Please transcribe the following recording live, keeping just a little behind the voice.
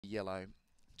Yellow.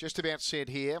 Just about set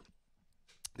here.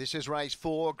 This is race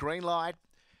 4, green light.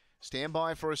 Stand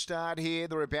by for a start here.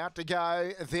 They're about to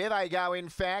go. There they go, in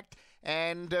fact.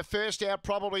 And first out,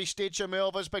 probably Stitcher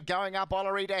Milvers, but going up,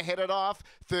 Ollery to head it off.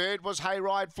 Third was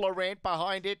Hayride Florent.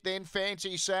 Behind it, then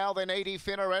Fancy Sale, then Edie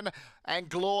Finneran, and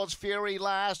Glaw's Fury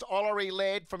last. Ollery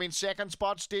led from in second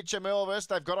spot, Stitcher Milvers.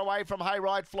 They've got away from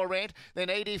Hayride Florent. Then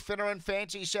Edie Finneran,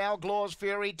 Fancy Sale, Glaw's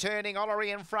Fury turning.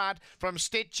 Ollery in front from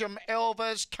Stitcher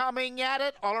Elvers coming at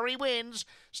it. Ollery wins.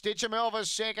 Stitcher Elvers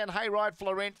second, Hayride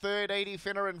Florent third, Edie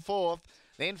Finneran fourth.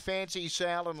 Then Fancy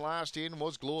Sale, and last in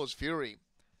was Glaw's Fury.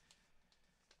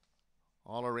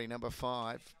 Ollery, number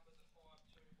 5.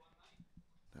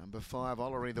 Number 5,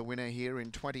 Ollery, the winner here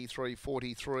in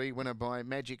 23.43. Winner by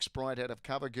Magic Sprite out of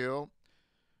Covergirl.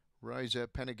 Rosa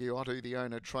Panagiotto, the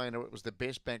owner-trainer. It was the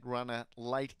best back runner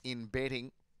late in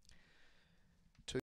betting.